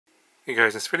Hey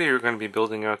guys, in this video we're going to be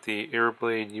building out the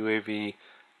AirbladeUAV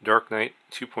Dark Knight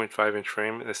 2.5 inch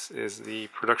frame. This is the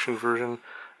production version.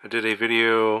 I did a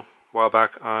video a while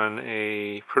back on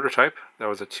a prototype that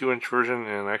was a 2-inch version,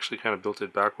 and I actually kind of built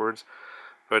it backwards.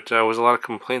 But there was a lot of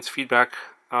complaints, feedback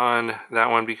on that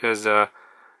one because the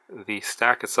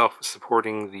stack itself was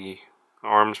supporting the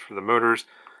arms for the motors.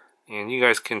 And you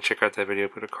guys can check out that video,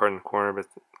 put a card in the corner, but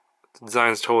the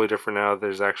design is totally different now.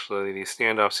 There's actually these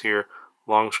standoffs here.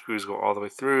 Long screws go all the way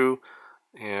through,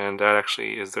 and that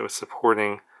actually is what's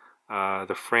supporting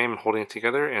the frame, holding it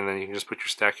together. And then you can just put your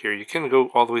stack here. You can go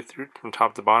all the way through from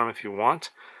top to bottom if you want,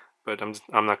 but I'm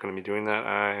not going to be doing that.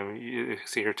 You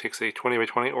see here, it takes a 20 by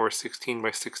 20 or 16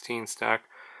 by 16 stack,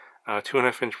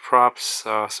 2.5 inch props,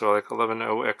 so like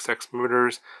 11.0xx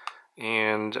motors,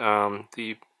 and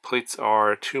the plates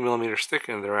are 2mm thick,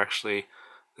 and they're actually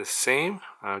the same,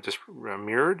 just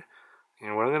mirrored.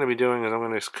 And what I'm going to be doing is I'm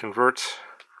going to convert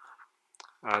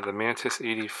the Mantis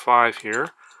 85 here.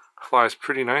 Flies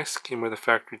pretty nice, came with a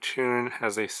factory tune,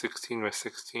 has a 16 by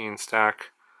 16 stack,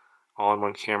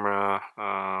 all-in-one camera,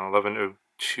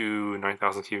 1102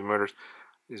 9000 kV motors.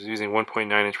 Is using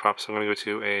 1.9 inch prop, so I'm going to go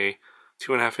to a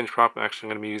 2.5 inch prop. I'm actually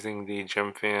going to be using the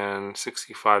Gemfan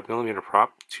 65mm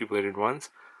prop, 2-bladed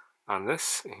ones on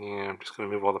this, and I'm just going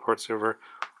to move all the parts over.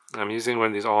 I'm using one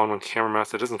of these all-in-one camera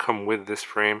mounts that doesn't come with this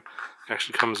frame. It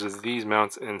actually comes with these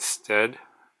mounts instead,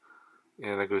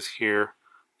 and that goes here,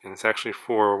 and it's actually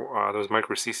for those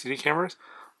micro CCD cameras.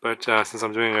 But since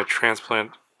I'm doing a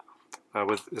transplant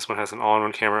with this one has an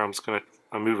all-in-one camera, I'm just going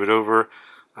to move it over.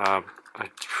 I'm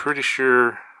pretty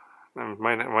sure I'm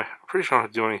pretty sure I don't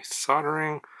have to do any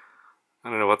soldering. I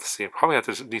don't know what to see. I probably have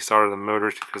to desolder the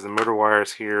motors because the motor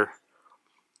wires here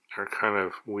are kind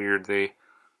of weird. They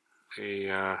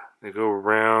go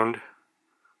around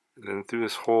and then through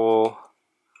this hole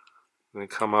and they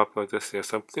come up like this. Yeah,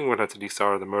 so I think we'd have to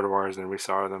desolder the motor wires and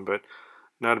resolder them, but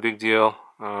not a big deal.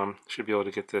 Should be able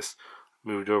to get this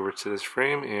moved over to this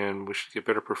frame, and we should get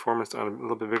better performance on a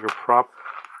little bit bigger prop.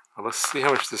 Let's see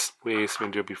how much this weighs when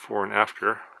we do it before and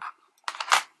after.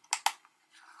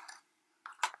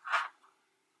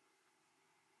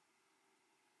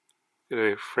 Get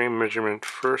a frame measurement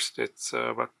first. It's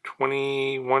about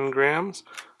 21 grams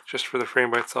just for the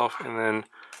frame by itself, and then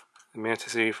the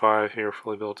Mantis 85 here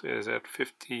fully built is at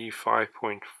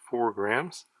 55.4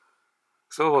 grams.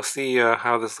 So we'll see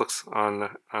how this looks on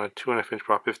a 2.5 inch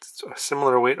prop. If it's a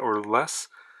similar weight or less,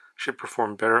 should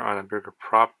perform better on a bigger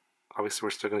prop. Obviously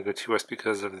we're still going to go 2S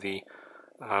because of the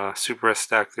Super S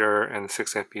stack there, and the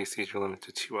 6 amp PACs are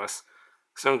limited to 2S.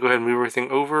 So I'm going to go ahead and move everything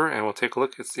over, and we'll take a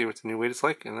look and see what the new weight is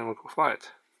like, and then we'll go fly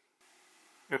it.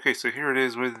 Okay, so here it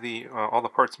is with the all the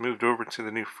parts moved over to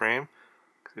the new frame.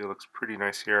 It looks pretty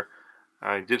nice here.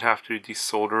 I did have to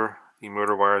desolder the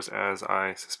motor wires as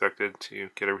I suspected to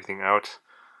get everything out,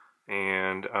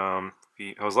 and I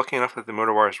was lucky enough that the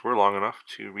motor wires were long enough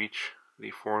to reach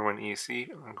the 4-in-1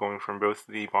 ESC, going from both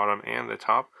the bottom and the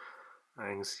top. You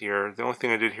can see here, the only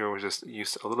thing I did here was just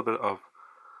use a little bit of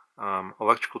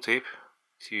electrical tape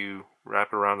to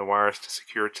wrap around the wires to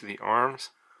secure it to the arms,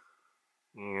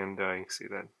 and you can see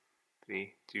that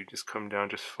they do just come down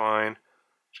just fine,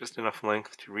 just enough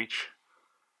length to reach.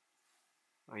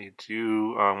 You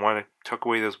do want to tuck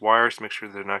away those wires to make sure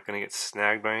they're not going to get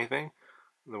snagged by anything,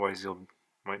 otherwise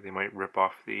they might rip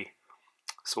off the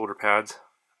solder pads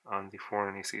on the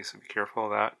 4-in AC, so be careful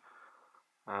of that.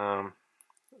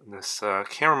 This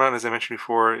camera mount, as I mentioned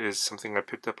before, is something I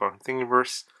picked up on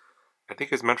Thingiverse. I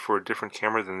think it's meant for a different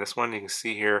camera than this one. You can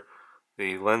see here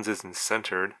the lens isn't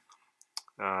centered.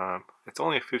 It's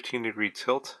only a 15-degree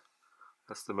tilt.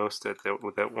 That's the most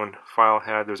that one file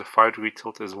had. There's a 5-degree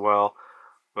tilt as well,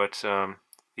 but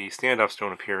the standoffs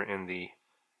don't appear in the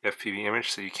FPV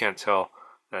image, so you can't tell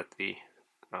that the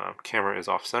camera is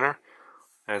off center.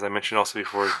 As I mentioned also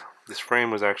before, this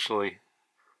frame was actually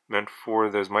meant for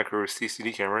those micro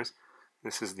CCD cameras.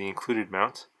 This is the included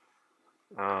mount.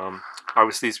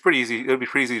 Obviously it's pretty easy. It'll be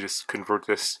pretty easy to convert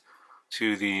this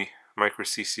to the micro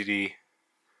CCD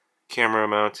camera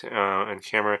mount and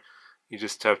camera. You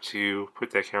just have to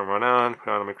put that camera on, put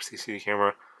on a micro CCD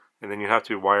camera, and then you have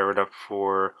to wire it up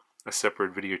for a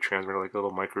separate video transmitter, like a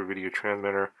little micro video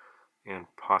transmitter, and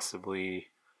possibly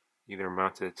either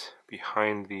mount it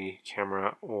behind the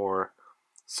camera or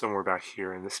somewhere back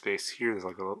here in this space here. There's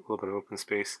like a little bit of open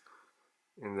space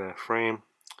in the frame.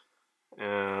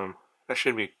 That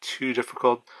shouldn't be too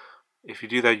difficult. If you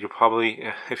do that, you'll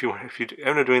probably, if you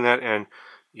end up doing that and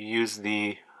you use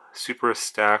the Super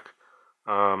stack,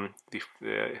 the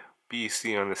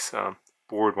BEC on this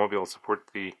board won't be able to support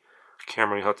the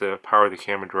camera. You'll have to power the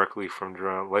camera directly from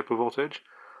lipo voltage.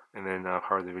 and then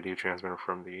power the video transmitter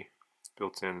from the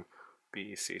built-in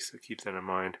BEC, so keep that in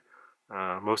mind.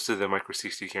 Most of the micro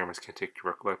CCD cameras can take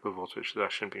direct lipo voltage, so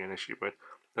that shouldn't be an issue, but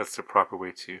that's the proper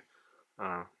way to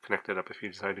connect it up if you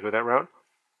decide to go that route.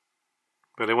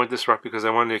 But I went this route because I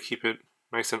wanted to keep it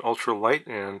nice and ultra light,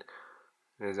 and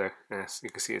as you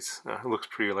can see, it looks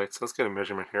pretty light. So let's get a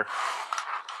measurement here.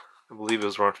 I believe it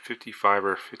was around 55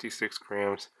 or 56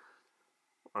 grams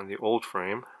on the old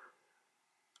frame,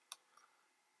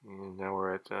 and now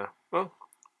we're at well,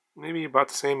 maybe about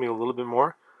the same, maybe a little bit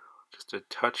more, just a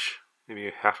touch, maybe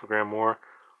a half a gram more.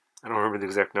 I don't remember the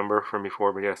exact number from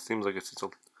before, but yeah, it seems like it's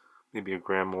maybe a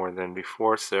gram more than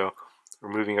before. So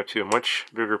we're moving up to a much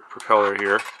bigger propeller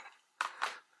here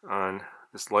on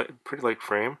this pretty light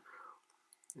frame,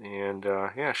 and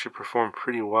yeah, it should perform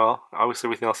pretty well. Obviously,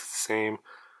 everything else is the same.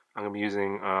 I'm going to be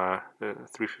using the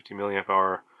 350 milliamp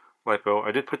hour lipo.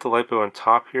 I did put the lipo on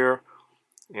top here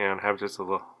and have just a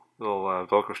little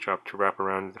Velcro strap to wrap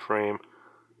around the frame.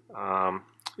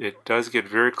 It does get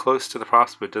very close to the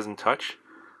props, but it doesn't touch.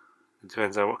 It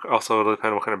depends on also it'll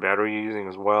depend on what kind of battery you're using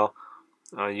as well.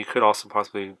 You could also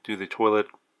possibly do the toilet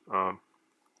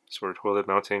sort of toilet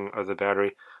mounting of the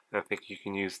battery. And I think you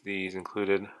can use these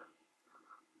included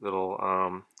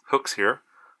little hooks here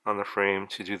on the frame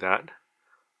to do that.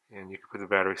 And you can put the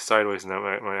battery sideways, and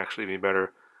that might actually be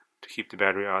better to keep the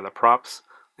battery out of the props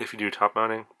if you do top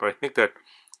mounting. But I think that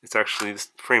this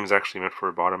frame is actually meant for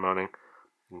bottom mounting.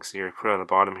 You can see here, put it on the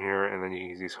bottom here, and then you can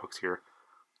use these hooks here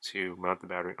to mount the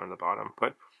battery on the bottom.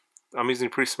 But I'm using a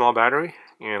pretty small battery,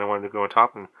 and I wanted to go on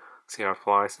top and see how it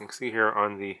flies. And you can see here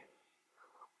on the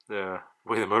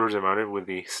way the motors are mounted with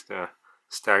the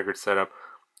staggered setup.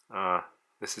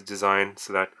 This is designed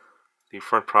so that the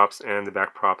front props and the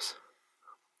back props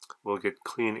will get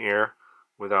clean air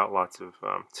without lots of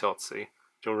tilt. So you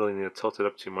don't really need to tilt it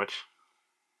up too much,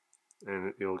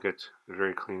 and you'll get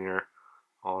very clean air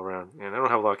all around. And I don't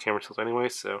have a lot of camera tilt anyway,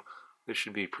 so this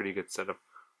should be a pretty good setup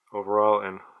overall,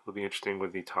 and it'll be interesting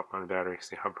with the top mounted battery,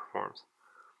 see how it performs.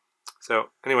 So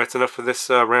anyway, that's enough for this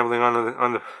rambling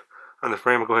on the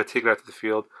frame. I'll go ahead and take it out to the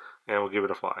field, and we'll give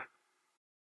it a fly.